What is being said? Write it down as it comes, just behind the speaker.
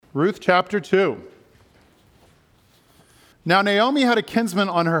Ruth chapter 2. Now Naomi had a kinsman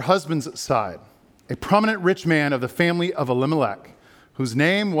on her husband's side, a prominent rich man of the family of Elimelech, whose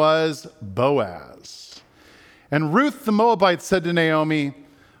name was Boaz. And Ruth the Moabite said to Naomi,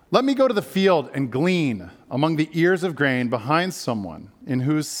 "Let me go to the field and glean among the ears of grain behind someone in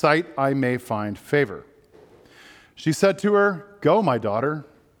whose sight I may find favor." She said to her, "Go, my daughter."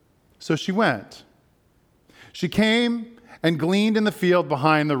 So she went. She came and gleaned in the field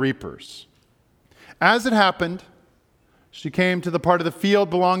behind the reapers. As it happened, she came to the part of the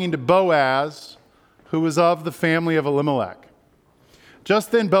field belonging to Boaz, who was of the family of Elimelech.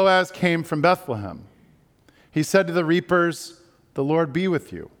 Just then Boaz came from Bethlehem. He said to the reapers, "The Lord be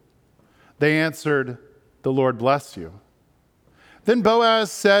with you." They answered, "The Lord bless you." Then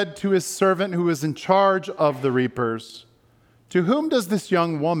Boaz said to his servant who was in charge of the reapers, "To whom does this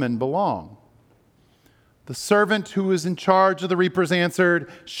young woman belong?" The servant who was in charge of the reapers answered,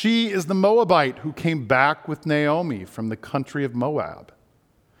 "She is the Moabite who came back with Naomi from the country of Moab."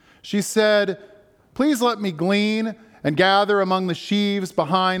 She said, "Please let me glean and gather among the sheaves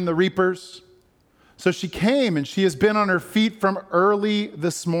behind the reapers." So she came, and she has been on her feet from early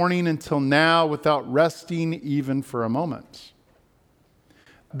this morning until now without resting even for a moment.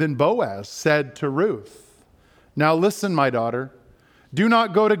 Then Boaz said to Ruth, "Now listen, my daughter. Do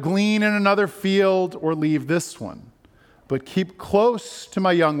not go to glean in another field or leave this one, but keep close to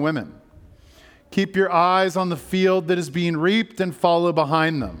my young women. Keep your eyes on the field that is being reaped and follow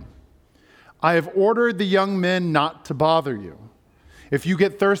behind them. I have ordered the young men not to bother you. If you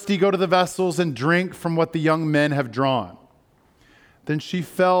get thirsty, go to the vessels and drink from what the young men have drawn." Then she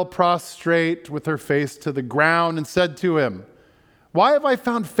fell prostrate with her face to the ground and said to him, "Why have I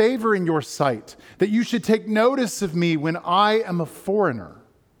found favor in your sight, that you should take notice of me when I am a foreigner?"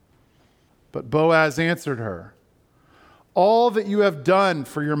 But Boaz answered her, "All that you have done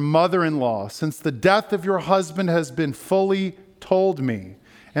for your mother-in-law since the death of your husband has been fully told me,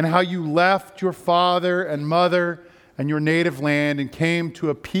 and how you left your father and mother and your native land and came to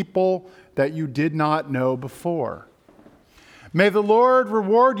a people that you did not know before. May the Lord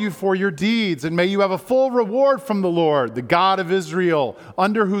reward you for your deeds, and may you have a full reward from the Lord, the God of Israel,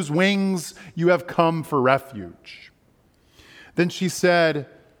 under whose wings you have come for refuge." Then she said,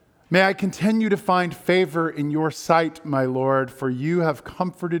 "May I continue to find favor in your sight, my Lord, for you have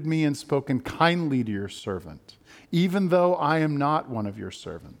comforted me and spoken kindly to your servant, even though I am not one of your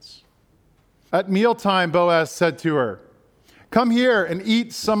servants." At mealtime, Boaz said to her, "Come here and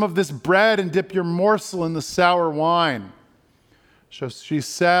eat some of this bread and dip your morsel in the sour wine." So she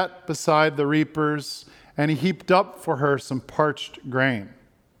sat beside the reapers, and he heaped up for her some parched grain.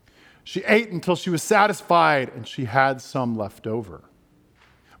 She ate until she was satisfied, and she had some left over.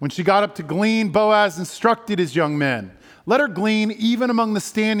 When she got up to glean, Boaz instructed his young men, "Let her glean even among the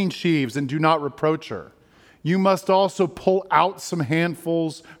standing sheaves, and do not reproach her. You must also pull out some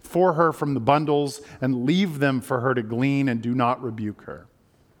handfuls for her from the bundles, and leave them for her to glean, and do not rebuke her."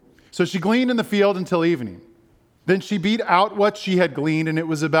 So she gleaned in the field until evening. Then she beat out what she had gleaned, and it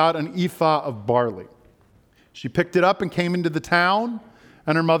was about an ephah of barley. She picked it up and came into the town,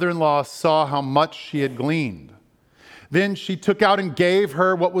 and her mother-in-law saw how much she had gleaned. Then she took out and gave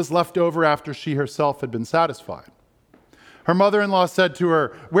her what was left over after she herself had been satisfied. Her mother-in-law said to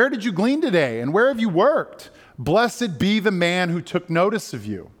her, "Where did you glean today, and where have you worked? Blessed be the man who took notice of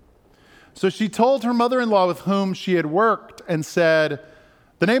you." So she told her mother-in-law with whom she had worked and said,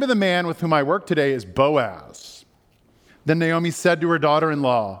 "The name of the man with whom I work today is Boaz." Then Naomi said to her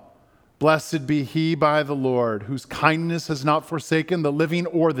daughter-in-law, "Blessed be he by the Lord, whose kindness has not forsaken the living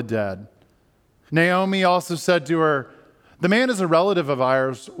or the dead." Naomi also said to her, "The man is a relative of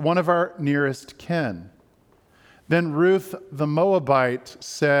ours, one of our nearest kin." Then Ruth the Moabite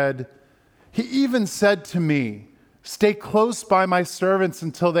said, "He even said to me, 'Stay close by my servants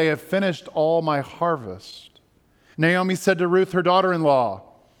until they have finished all my harvest.'" Naomi said to Ruth, her daughter-in-law,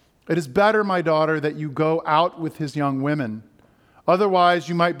 "It is better, my daughter, that you go out with his young women. Otherwise,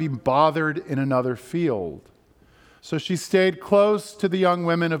 you might be bothered in another field." So she stayed close to the young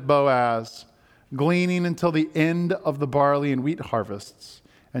women of Boaz, gleaning until the end of the barley and wheat harvests,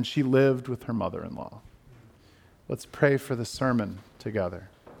 and she lived with her mother-in-law. Let's pray for the sermon together.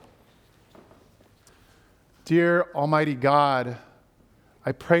 Dear Almighty God,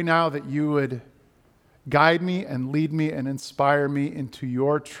 I pray now that you would guide me and lead me and inspire me into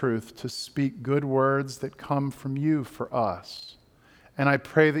your truth to speak good words that come from you for us. And I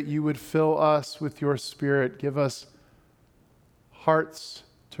pray that you would fill us with your Spirit. Give us hearts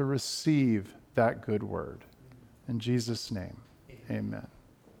to receive that good word. In Jesus' name, amen.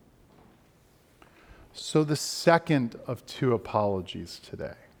 So the second of two apologies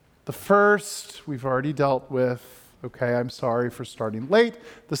today. The first, we've already dealt with. Okay, I'm sorry for starting late.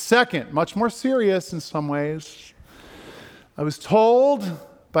 The second, much more serious in some ways. I was told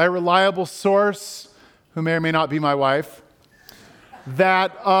by a reliable source, who may or may not be my wife,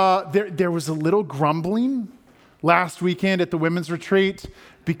 that there was a little grumbling last weekend at the women's retreat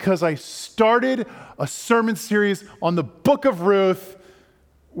because I started a sermon series on the book of Ruth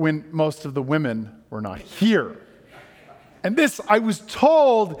when most of the women were not here. And this, I was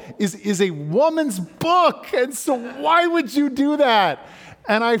told, is a woman's book. And so why would you do that?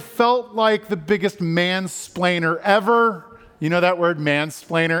 And I felt like the biggest mansplainer ever. You know that word,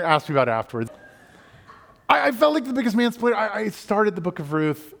 mansplainer? Ask me about it afterwards. I felt like the biggest mansplainer. I started the book of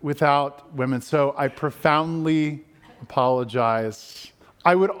Ruth without women, so I profoundly apologize.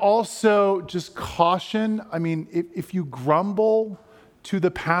 I would also just caution, if you grumble to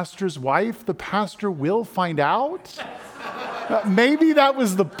the pastor's wife, the pastor will find out. Maybe that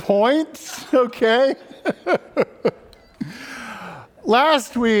was the point, okay?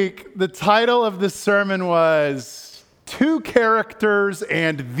 Last week, the title of the sermon was Two Characters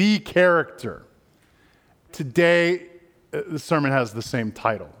and the Character. Today, the sermon has the same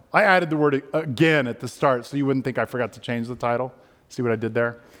title. I added the word again at the start so you wouldn't think I forgot to change the title. See what I did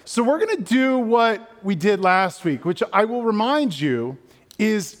there? So we're going to do what we did last week, which I will remind you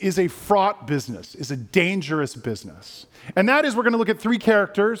is a fraught business, is a dangerous business. And that is we're going to look at three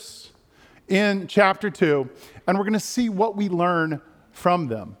characters in chapter 2, and we're going to see what we learn from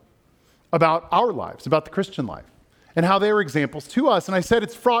them about our lives, about the Christian life, and how they are examples to us. And I said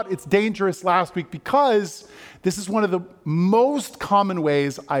it's fraught, it's dangerous last week because this is one of the most common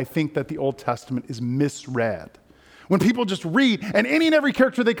ways I think that the Old Testament is misread. When people just read, and any and every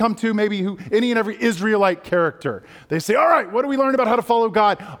character they come to, any and every Israelite character, they say, all right, what do we learn about how to follow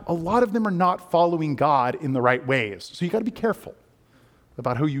God? A lot of them are not following God in the right ways. So you got to be careful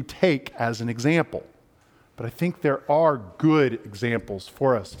about who you take as an example. But I think there are good examples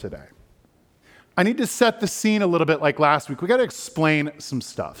for us today. I need to set the scene a little bit like last week. We got to explain some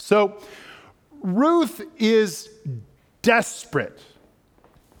stuff. So Ruth is desperate.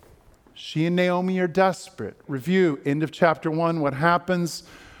 She and Naomi are desperate. Review, end of chapter 1, what happens?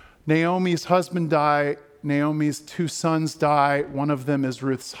 Naomi's husband died. Naomi's two sons die. One of them is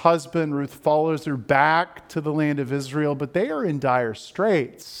Ruth's husband. Ruth follows her back to the land of Israel, but they are in dire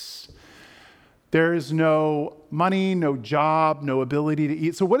straits. There is no money, no job, no ability to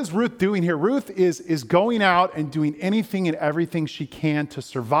eat. So what is Ruth doing here? Ruth is going out and doing anything and everything she can to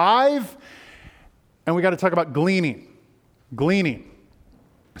survive. And we got to talk about gleaning.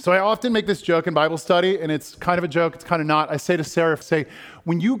 So I often make this joke in Bible study, and it's kind of a joke, it's kind of not. I say to Sarah,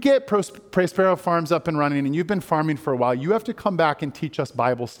 when you get Prospero Farms up and running and you've been farming for a while, you have to come back and teach us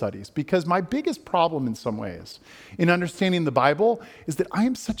Bible studies. Because my biggest problem in some ways in understanding the Bible is that I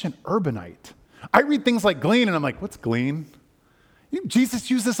am such an urbanite. I read things like glean, and I'm like, what's glean? Jesus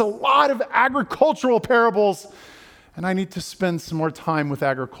uses a lot of agricultural parables, and I need to spend some more time with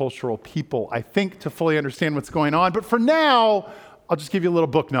agricultural people, I think, to fully understand what's going on. But for now, I'll just give you a little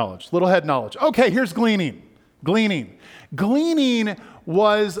book knowledge, little head knowledge. Okay, here's gleaning. Gleaning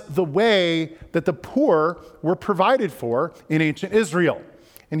was the way that the poor were provided for in ancient Israel.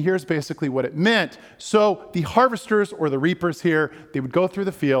 And here's basically what it meant. So the harvesters or the reapers here, they would go through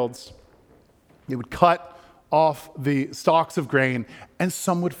the fields, they would cut off the stalks of grain, and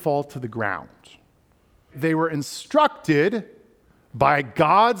some would fall to the ground. They were instructed by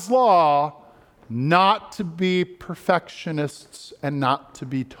God's law not to be perfectionists and not to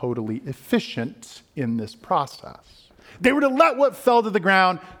be totally efficient in this process. They were to let what fell to the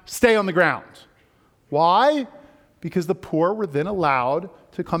ground stay on the ground. Why? Because the poor were then allowed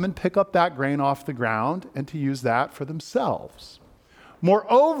to come and pick up that grain off the ground and to use that for themselves.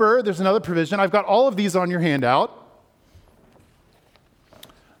 Moreover, there's another provision. I've got all of these on your handout.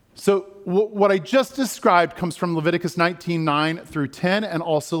 So what I just described comes from Leviticus 19:9 through 10 and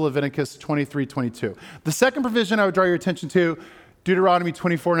also Leviticus 23:22. The second provision I would draw your attention to, Deuteronomy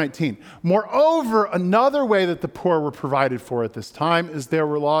 24:19. Moreover, another way that the poor were provided for at this time is there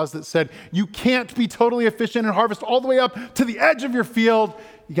were laws that said you can't be totally efficient and harvest all the way up to the edge of your field.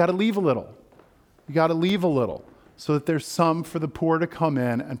 You got to leave a little. So that there's some for the poor to come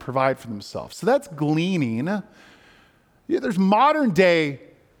in and provide for themselves. So that's gleaning. Yeah, there's modern day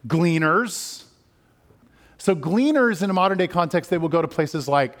gleaners. So gleaners in a modern day context, they will go to places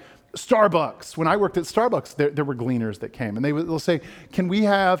like Starbucks. When I worked at Starbucks, there were gleaners that came. And they'll say, can we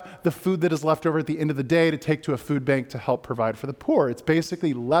have the food that is left over at the end of the day to take to a food bank to help provide for the poor? It's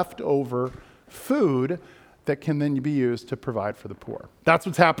basically leftover food that can then be used to provide for the poor. That's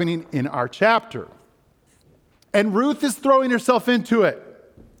what's happening in our chapter. And Ruth is throwing herself into it.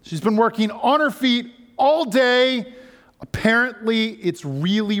 She's been working on her feet all day. Apparently, it's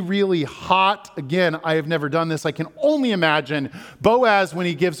really, really hot. Again, I have never done this. I can only imagine Boaz, when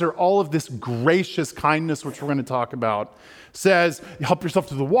he gives her all of this gracious kindness, which we're going to talk about, says, help yourself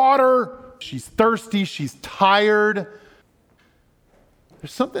to the water. She's thirsty. She's tired.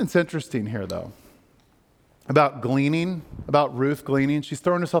 There's something that's interesting here, though, about gleaning, about Ruth gleaning. She's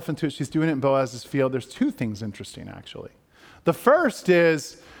throwing herself into it. She's doing it in Boaz's field. There's two things interesting, actually. The first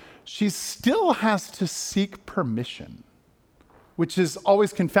is she still has to seek permission, which has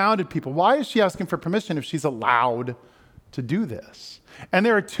always confounded people. Why is she asking for permission if she's allowed to do this? And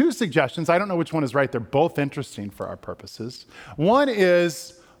there are two suggestions. I don't know which one is right. They're both interesting for our purposes. One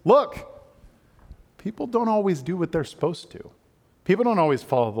is, look, people don't always do what they're supposed to. People don't always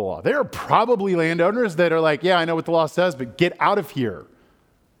follow the law. There are probably landowners that are like, yeah, I know what the law says, but get out of here,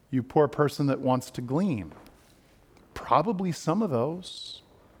 you poor person that wants to glean. Probably some of those.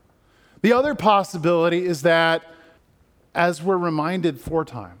 The other possibility is that, as we're reminded 4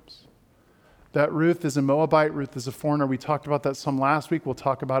 times, that Ruth is a Moabite, Ruth is a foreigner. We talked about that some last week. We'll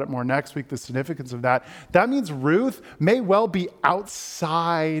talk about it more next week, the significance of that. That means Ruth may well be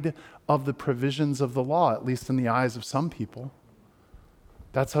outside of the provisions of the law, at least in the eyes of some people.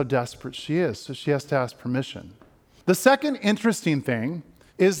 That's how desperate she is, so she has to ask permission. The second interesting thing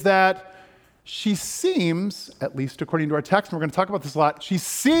is that she seems, at least according to our text, and we're going to talk about this a lot, she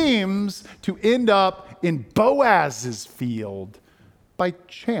seems to end up in Boaz's field by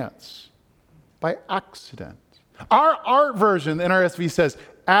chance, by accident. Our version, the NRSV, says,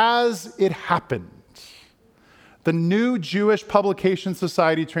 as it happened. The New Jewish Publication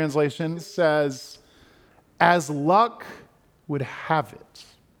Society translation says, as luck would have it.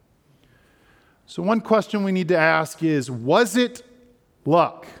 So one question we need to ask is, was it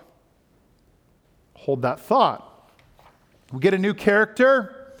luck? Hold that thought. We get a new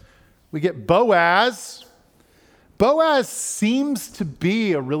character. We get Boaz. Boaz seems to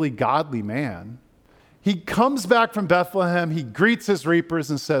be a really godly man. He comes back from Bethlehem. He greets his reapers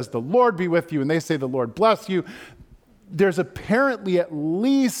and says, the Lord be with you. And they say, the Lord bless you. There's apparently, at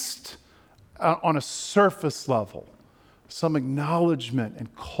least on a surface level, some acknowledgement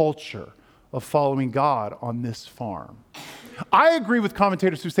and culture of following God on this farm. I agree with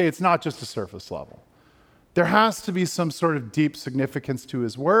commentators who say it's not just a surface level. There has to be some sort of deep significance to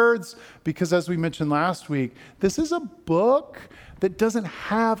his words, because as we mentioned last week, this is a book that doesn't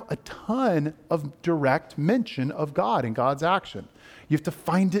have a ton of direct mention of God and God's action. You have to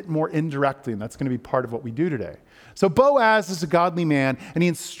find it more indirectly, and that's going to be part of what we do today. So Boaz is a godly man, and he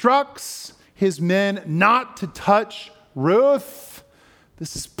instructs his men not to touch Ruth.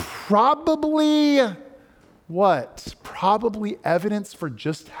 This is probably what? Probably evidence for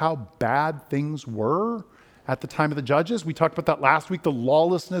just how bad things were at the time of the judges. We talked about that last week, the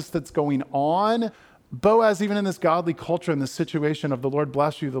lawlessness that's going on. Boaz, even in this godly culture, in this situation of the Lord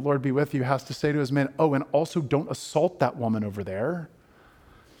bless you, the Lord be with you, has to say to his men, oh, and also don't assault that woman over there.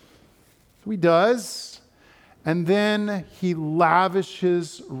 So he does. And then he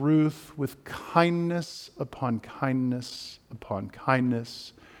lavishes Ruth with kindness upon kindness upon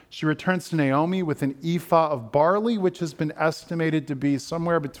kindness. She returns to Naomi with an ephah of barley, which has been estimated to be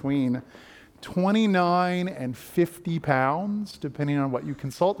somewhere between 29 and 50 pounds, depending on what you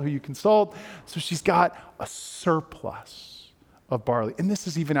consult, who you consult. So she's got a surplus of barley. And this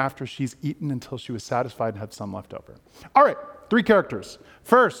is even after she's eaten until she was satisfied and had some left over. All right, 3 characters.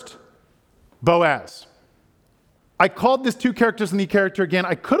 First, Boaz. I called this 2 characters and the character again.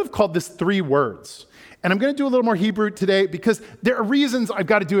 I could have called this 3 words. And I'm going to do a little more Hebrew today because there are reasons I've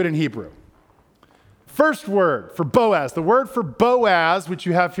got to do it in Hebrew. First word for Boaz. The word for Boaz, which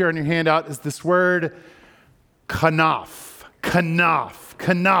you have here on your handout, is this word kanaf. Kanaf.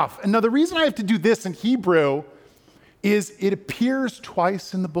 Kanaf. And now the reason I have to do this in Hebrew is it appears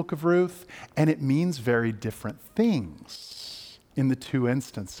twice in the book of Ruth, and it means very different things in the 2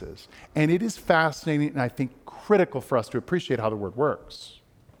 instances. And it is fascinating and I think critical for us to appreciate how the word works.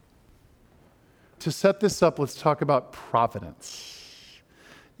 To set this up, let's talk about providence.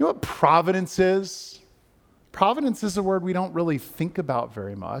 You know what providence is? Providence is a word we don't really think about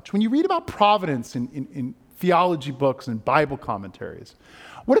very much. When you read about providence in theology books and Bible commentaries,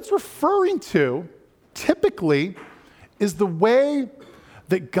 what it's referring to typically is the way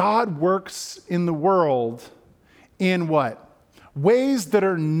that God works in the world in what? Ways that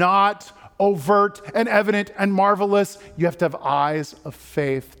are not overt and evident and marvelous. You have to have eyes of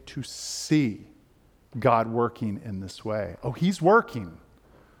faith to see God working in this way. Oh, he's working,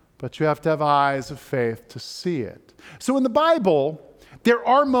 but you have to have eyes of faith to see it. So in the Bible, there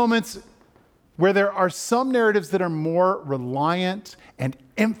are moments where there are some narratives that are more reliant and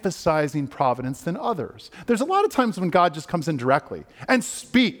emphasizing providence than others. There's a lot of times when God just comes in directly and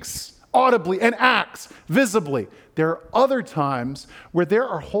speaks audibly and acts visibly. There are other times where there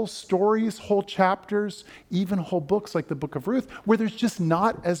are whole stories, whole chapters, even whole books like the book of Ruth, where there's just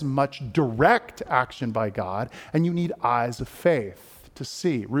not as much direct action by God, and you need eyes of faith to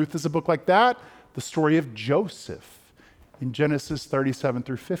see. Ruth is a book like that. The story of Joseph in Genesis 37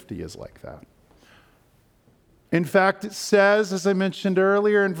 through 50 is like that. In fact, it says, as I mentioned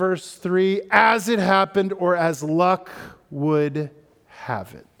earlier in verse 3, as it happened or as luck would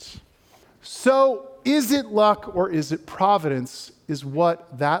have it. So, is it luck or is it providence is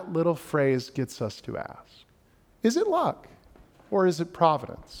what that little phrase gets us to ask. Is it luck or is it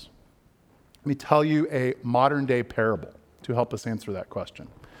providence? Let me tell you a modern day parable to help us answer that question.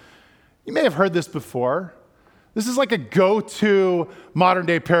 You may have heard this before. This is like a go-to modern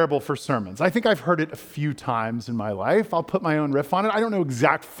day parable for sermons. I think I've heard it a few times in my life. I'll put my own riff on it. I don't know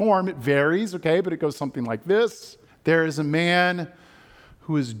exact form. It varies, okay? But it goes something like this. There is a man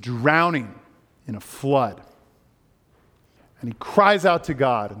who is drowning in a flood. And he cries out to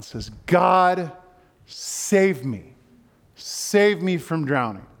God and says, God, save me. Save me from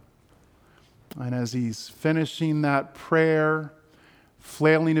drowning. And as he's finishing that prayer,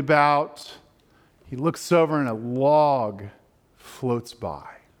 flailing about, he looks over and a log floats by.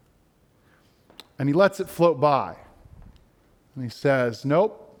 And he lets it float by. And he says,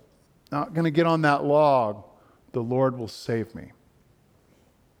 nope, not going to get on that log. The Lord will save me.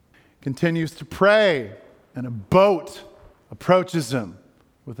 Continues to pray, and a boat approaches him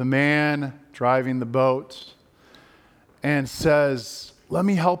with a man driving the boat and says, let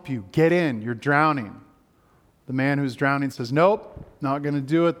me help you. Get in. You're drowning. The man who's drowning says, nope, not going to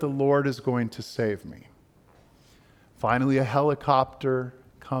do it. The Lord is going to save me. Finally, a helicopter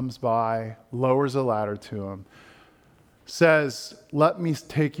comes by, lowers a ladder to him, says, let me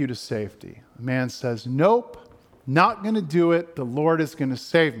take you to safety. The man says, nope, not going to do it. The Lord is going to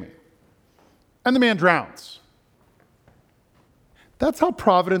save me. And the man drowns. That's how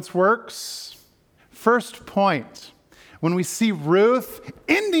providence works. First point, when we see Ruth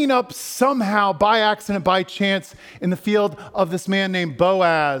ending up somehow by accident, by chance, in the field of this man named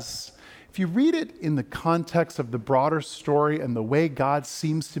Boaz, if you read it in the context of the broader story and the way God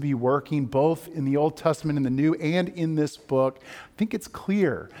seems to be working both in the Old Testament and the New and in this book, I think it's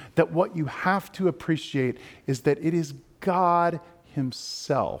clear that what you have to appreciate is that it is God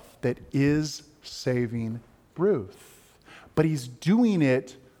himself that is saving Ruth. But he's doing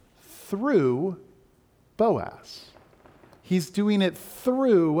it through Boaz. He's doing it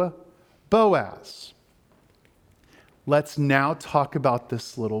through Boaz. Let's now talk about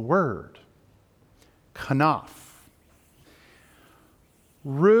this little word, kanaf.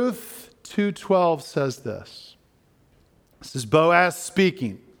 Ruth 2:12 says this. This is Boaz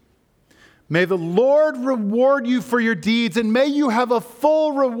speaking. May the Lord reward you for your deeds, and may you have a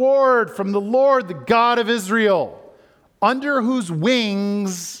full reward from the Lord, the God of Israel, under whose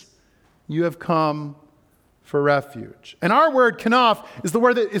wings you have come for refuge. And our word, kanaf, is the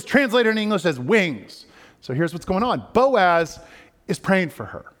word that is translated in English as wings. So here's what's going on. Boaz is praying for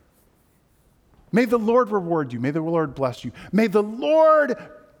her. May the Lord reward you. May the Lord bless you. May the Lord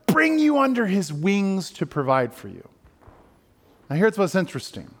bring you under his wings to provide for you. Now here's what's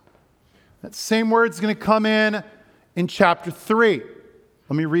interesting. That same word's going to come in chapter 3.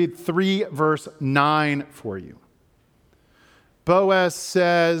 Let me read 3 verse 9 for you. Boaz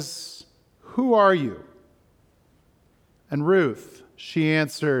says, who are you? And Ruth, she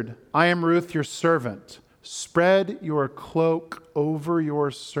answered, I am Ruth, your servant. Spread your cloak over your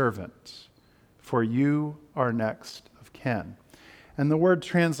servant, for you are next of kin. And the word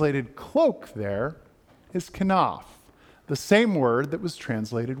translated cloak there is kanaf. The same word that was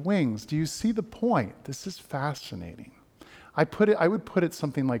translated wings. Do you see the point? This is fascinating. I would put it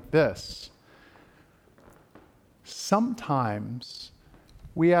something like this. Sometimes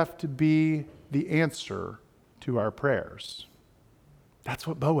we have to be the answer to our prayers. That's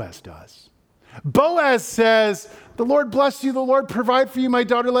what Boaz does. Boaz says, the Lord bless you, the Lord provide for you, my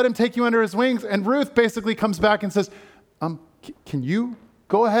daughter, let him take you under his wings. And Ruth basically comes back and says, can you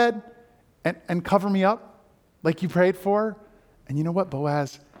go ahead and cover me up? Like you prayed for? And you know what?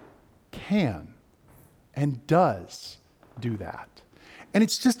 Boaz can and does do that. And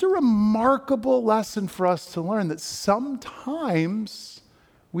it's just a remarkable lesson for us to learn that sometimes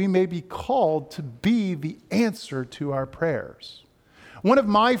we may be called to be the answer to our prayers. One of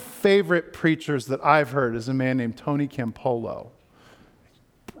my favorite preachers that I've heard is a man named Tony Campolo.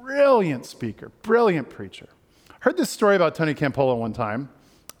 Brilliant speaker, brilliant preacher. Heard this story about Tony Campolo one time.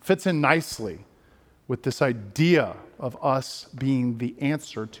 Fits in nicely with this idea of us being the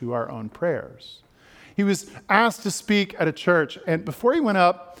answer to our own prayers. He was asked to speak at a church, and before he went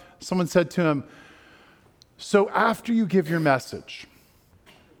up, someone said to him, "So after you give your message,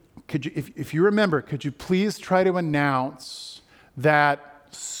 could you, if you remember, could you please try to announce that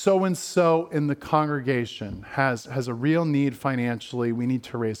so-and-so in the congregation has a real need financially. We need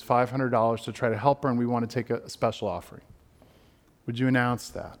to raise $500 to try to help her, and we want to take a special offering. Would you announce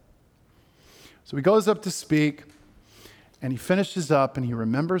that?" So he goes up to speak, and he finishes up, and he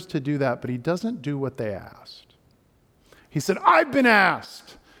remembers to do that, but he doesn't do what they asked. He said, "I've been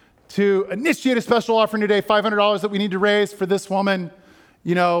asked to initiate a special offering today, $500 that we need to raise for this woman.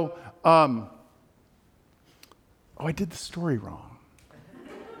 I did the story wrong.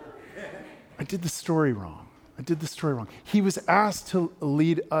 I did the story wrong. He was asked to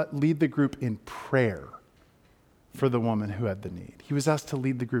lead the group in prayer for the woman who had the need. He was asked to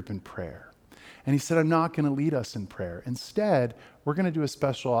lead the group in prayer. And he said, "I'm not going to lead us in prayer. Instead, we're going to do a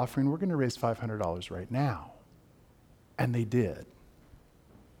special offering. We're going to raise $500 right now." And they did.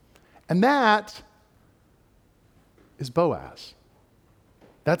 And that is Boaz.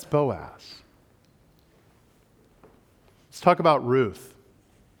 That's Boaz. Let's talk about Ruth.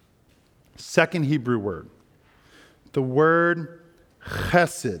 Second Hebrew word. The word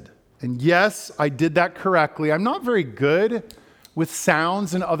chesed. And yes, I did that correctly. I'm not very good with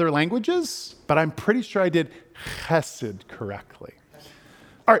sounds in other languages, but I'm pretty sure I did chesed correctly.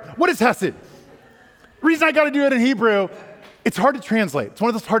 All right, what is chesed? The reason I got to do it in Hebrew, it's hard to translate. It's one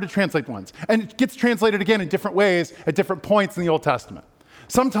of those hard to translate ones. And it gets translated again in different ways at different points in the Old Testament.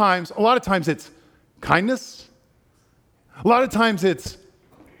 A lot of times it's kindness. A lot of times it's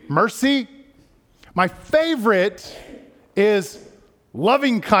mercy. My favorite is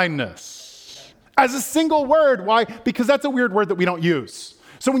loving kindness as a single word. Why? Because that's a weird word that we don't use.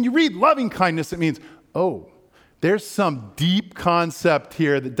 So when you read loving kindness, it means, oh, there's some deep concept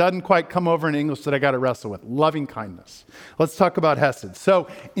here that doesn't quite come over in English that I got to wrestle with. Loving kindness. Let's talk about Hesed. So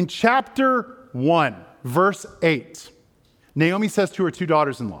in chapter 1, verse 8, Naomi says to her two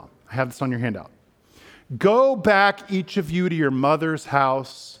daughters-in-law, I have this on your handout, "Go back, each of you, to your mother's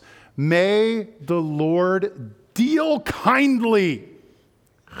house. May the Lord deal kindly,"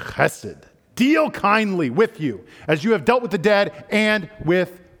 chesed, deal kindly with you, as you have dealt with the dead and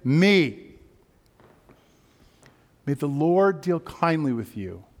with me. May the Lord deal kindly with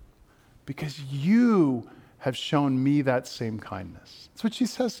you because you have shown me that same kindness. That's what she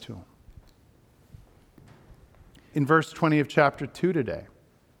says to him. In verse 20 of chapter 2 today,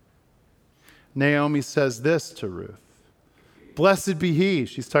 Naomi says this to Ruth. "Blessed be he,"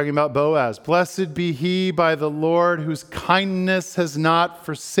 she's talking about Boaz, "blessed be he by the Lord whose kindness has not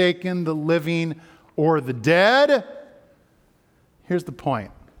forsaken the living or the dead." Here's the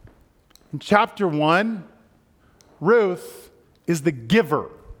point. In chapter 1, Ruth is the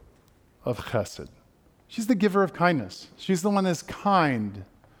giver of chesed. She's the giver of kindness. She's the one that's kind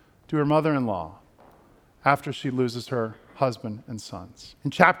to her mother-in-law after she loses her husband and sons.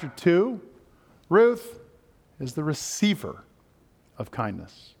 In chapter 2, Ruth is the receiver of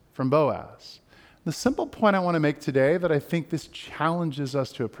kindness from Boaz. The simple point I want to make today that I think this challenges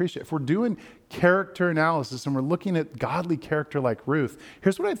us to appreciate, if we're doing character analysis and we're looking at godly character like Ruth,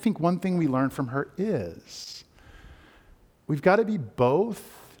 here's what I think one thing we learn from her is. We've got to be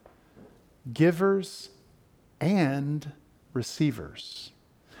both givers and receivers.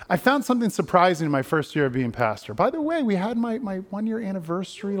 I found something surprising in my first year of being pastor. By the way, we had my 1-year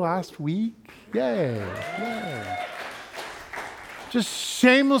anniversary last week. Yay. Just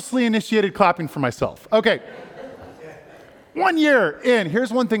shamelessly initiated clapping for myself. Okay. 1 year in,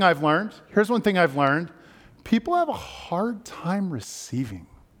 here's one thing I've learned. People have a hard time receiving.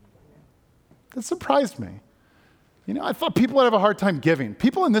 That surprised me. I thought people would have a hard time giving.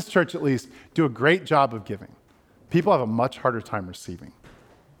 People in this church, at least, do a great job of giving. People have a much harder time receiving.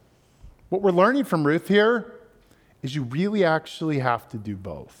 What we're learning from Ruth here is you really actually have to do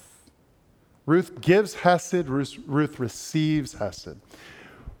both. Ruth gives Hesed, Ruth receives Hesed.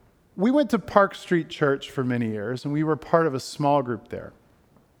 We went to Park Street Church for many years, and we were part of a small group there.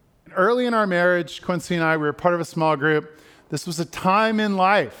 Early in our marriage, Quincy and I, we were part of a small group. This was a time in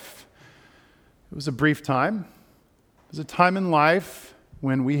life. It was a brief time. It was a time in life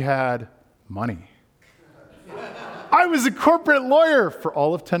when we had money. I was a corporate lawyer for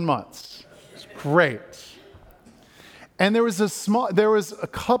all of 10 months. It was great. And there was a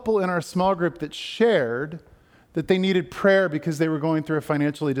couple in our small group that shared that they needed prayer because they were going through a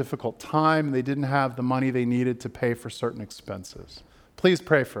financially difficult time and they didn't have the money they needed to pay for certain expenses. Please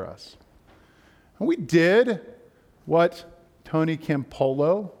pray for us. And we did what Tony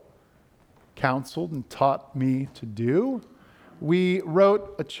Campolo counseled and taught me to do, we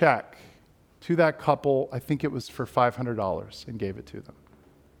wrote a check to that couple. I think it was for $500, and gave it to them.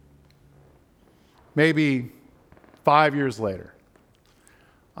 Maybe 5 years later,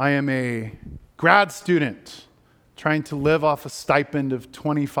 I am a grad student trying to live off a stipend of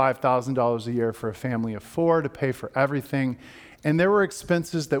 $25,000 a year for a family of 4 to pay for everything. And there were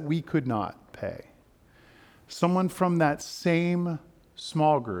expenses that we could not pay. Someone from that same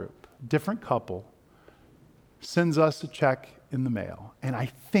small group, different couple, sends us a check in the mail. And I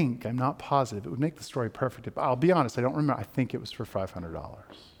think, I'm not positive, it would make the story perfect, but I'll be honest, I don't remember. I think it was for $500.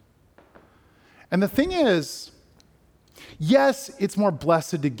 And the thing is, yes, it's more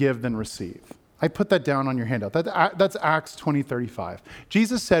blessed to give than receive. I put that down on your handout. That's Acts 20:35.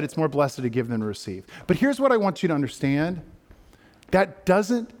 Jesus said it's more blessed to give than receive. But here's what I want you to understand. That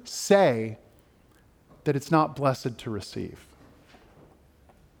doesn't say that it's not blessed to receive.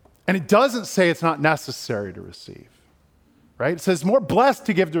 And it doesn't say it's not necessary to receive. Right? It says more blessed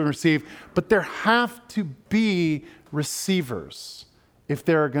to give than receive, but there have to be receivers if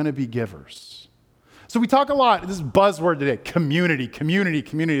there are going to be givers. So we talk a lot, this is buzzword today, community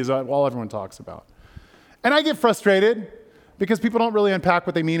is all everyone talks about. And I get frustrated because people don't really unpack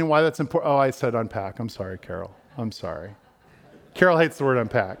what they mean and why that's important. Oh, I said unpack. I'm sorry, Carol. I'm sorry. Carol hates the word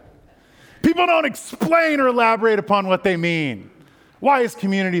unpack. People don't explain or elaborate upon what they mean. Why is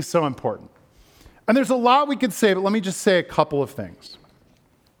community so important? And there's a lot we could say, but let me just say a couple of things.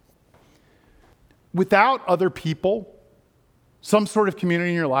 Without other people, some sort of community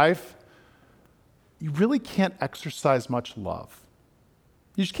in your life, you really can't exercise much love.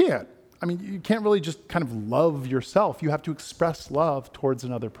 You just can't. I mean, you can't really just kind of love yourself. You have to express love towards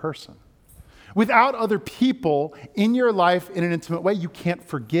another person. Without other people in your life in an intimate way, you can't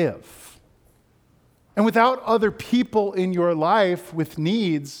forgive. And without other people in your life with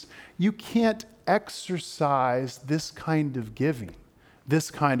needs, you can't exercise this kind of giving,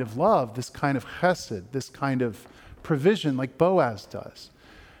 this kind of love, this kind of chesed, this kind of provision like Boaz does.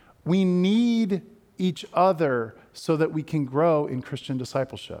 We need each other so that we can grow in Christian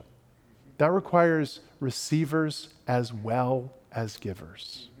discipleship. That requires receivers as well as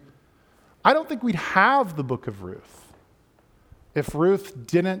givers. I don't think we'd have the book of Ruth if Ruth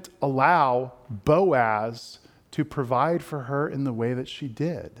didn't allow Boaz to provide for her in the way that she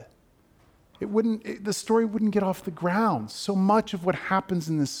did. The story wouldn't get off the ground. So much of what happens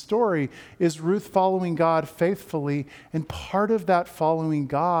in this story is Ruth following God faithfully, and part of that following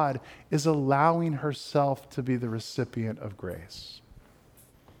God is allowing herself to be the recipient of grace.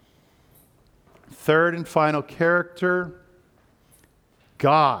 Third and final character,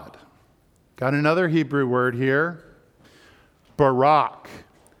 God. Got another Hebrew word here, Barak.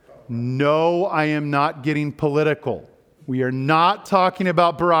 No, I am not getting political. We are not talking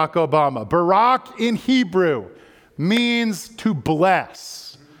about Barack Obama. Barak in Hebrew means to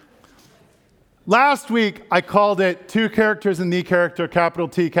bless. Last week, I called it two characters in the character, capital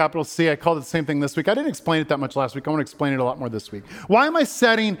T, capital C. I called it the same thing this week. I didn't explain it that much last week. I want to explain it a lot more this week. Why am I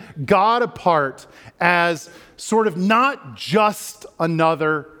setting God apart as sort of not just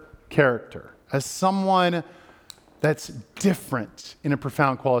another character, as someone that's different in a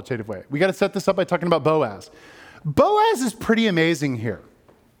profound qualitative way? We got to set this up by talking about Boaz. Boaz is pretty amazing here.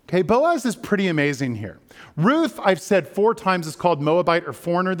 Okay, Boaz is pretty amazing here. Ruth, I've said 4 times, is called Moabite or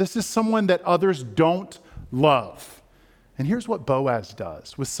foreigner. This is someone that others don't love. And here's what Boaz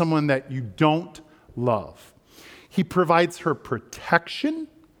does with someone that you don't love. He provides her protection.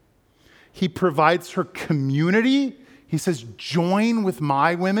 He provides her community. He says, join with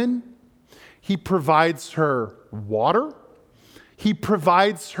my women. He provides her water. He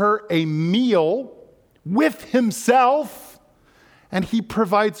provides her a meal with himself, and he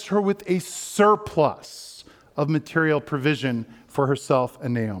provides her with a surplus of material provision for herself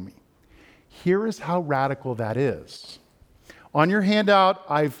and Naomi. Here is how radical that is. On your handout,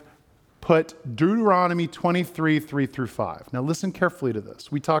 I've put Deuteronomy 23, 3 through 5. Now listen carefully to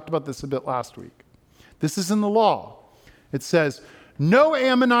this. We talked about this a bit last week. This is in the law. It says, no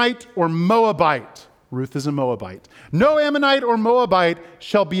Ammonite or Moabite, Ruth is a Moabite. No Ammonite or Moabite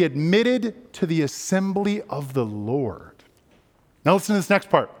shall be admitted to the assembly of the Lord. Now listen to this next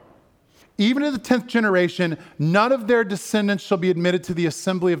part. Even to the 10th generation, none of their descendants shall be admitted to the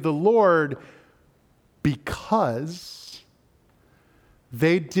assembly of the Lord because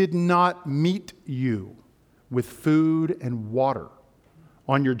they did not meet you with food and water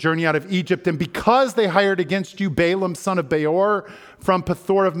on your journey out of Egypt, and because they hired against you Balaam, son of Beor, from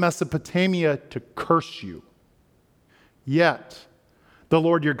Pethor of Mesopotamia to curse you. Yet the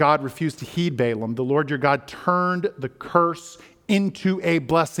Lord your God refused to heed Balaam. The Lord your God turned the curse into a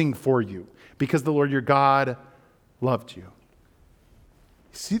blessing for you. because the Lord your God loved you.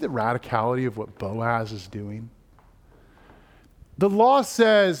 See the radicality of what Boaz is doing? The law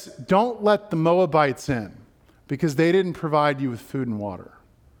says, don't let the Moabites in because they didn't provide you with food and water.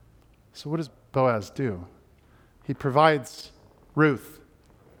 So what does Boaz do? He provides Ruth,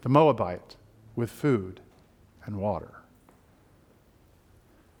 the Moabite, with food and water.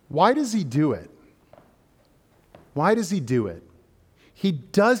 Why does he do it? Why does he do it? He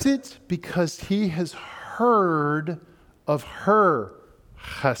does it because he has heard of her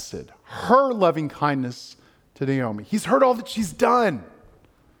chesed, her loving kindness to Naomi. He's heard all that she's done.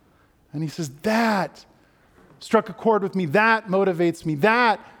 And he says, that struck a chord with me. That motivates me.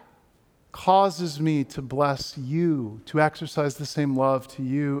 That causes me to bless you, to exercise the same love to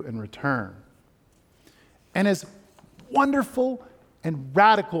you in return. And as wonderful and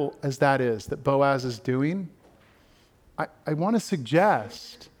radical as that is that Boaz is doing, I want to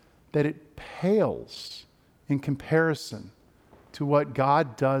suggest that it pales in comparison to what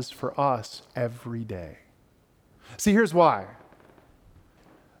God does for us every day. See, here's why.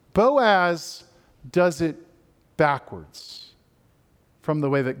 Boaz does it backwards from the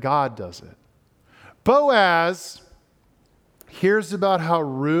way that God does it. Boaz hears about how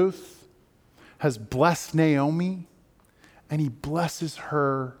Ruth has blessed Naomi, and he blesses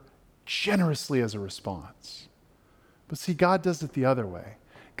her generously as a response. But see, God does it the other way.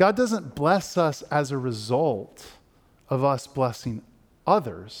 God doesn't bless us as a result of us blessing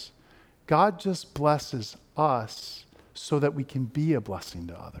others. God just blesses us so that we can be a blessing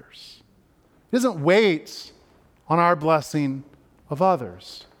to others. He doesn't wait on our blessing of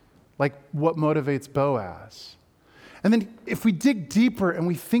others, like what motivates Boaz. And then if we dig deeper and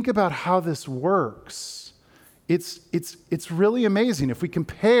we think about how this works, it's really amazing if we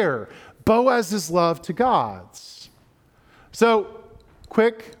compare Boaz's love to God's. So,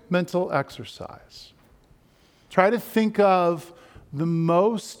 quick mental exercise. Try to think of the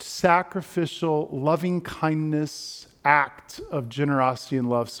most sacrificial, loving kindness act of generosity and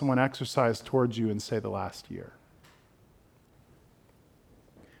love someone exercised towards you in, say, the last year.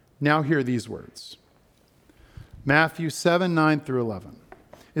 Now hear these words. Matthew 7, 9 through 11.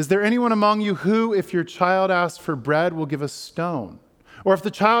 Is there anyone among you who, if your child asks for bread, will give a stone? Or if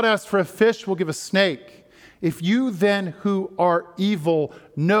the child asks for a fish, will give a snake? If you then, who are evil,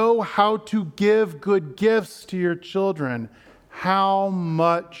 know how to give good gifts to your children, how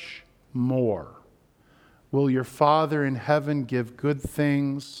much more will your Father in heaven give good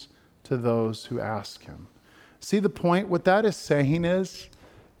things to those who ask him? See the point? What that is saying is,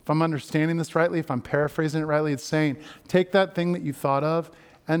 if I'm understanding this rightly, if I'm paraphrasing it rightly, it's saying, take that thing that you thought of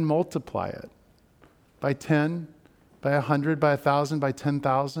and multiply it by 10, by 100, by 1,000, by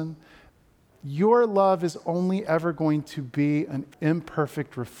 10,000. Your love is only ever going to be an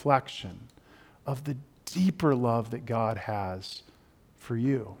imperfect reflection of the deeper love that God has for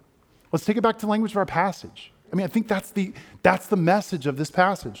you. Let's take it back to the language of our passage. I mean, I think that's the message of this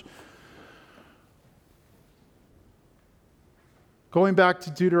passage. Going back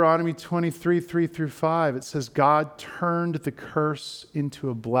to Deuteronomy 23, 3 through 5, it says, God turned the curse into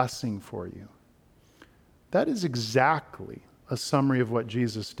a blessing for you. That is exactly a summary of what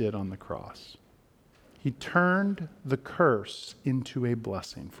Jesus did on the cross. He turned the curse into a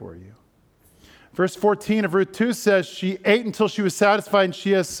blessing for you. Verse 14 of Ruth 2 says, she ate until she was satisfied and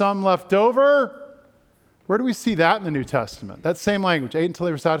she has some left over. Where do we see that in the New Testament? That same language, ate until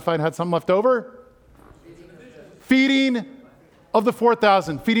they were satisfied and had some left over? Feeding of the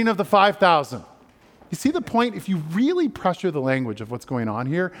 4,000, feeding of the 5,000. You see the point? If you really pressure the language of what's going on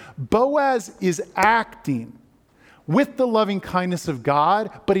here, Boaz is acting with the loving kindness of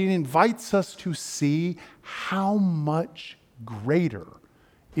God, but he invites us to see how much greater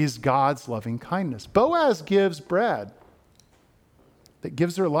is God's loving kindness. Boaz gives bread that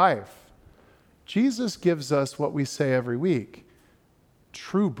gives her life. Jesus gives us what we say every week,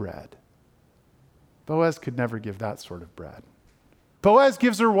 true bread. Boaz could never give that sort of bread. Boaz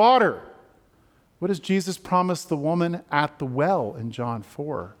gives her water. What does Jesus promise the woman at the well in John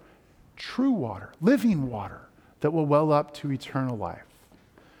 4? True water, living water that will well up to eternal life.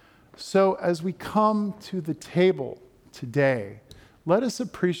 So as we come to the table today, let us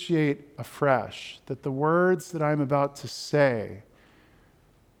appreciate afresh that the words that I'm about to say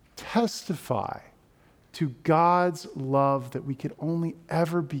testify to God's love that we could only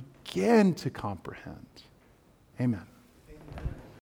ever begin to comprehend. Amen. Amen.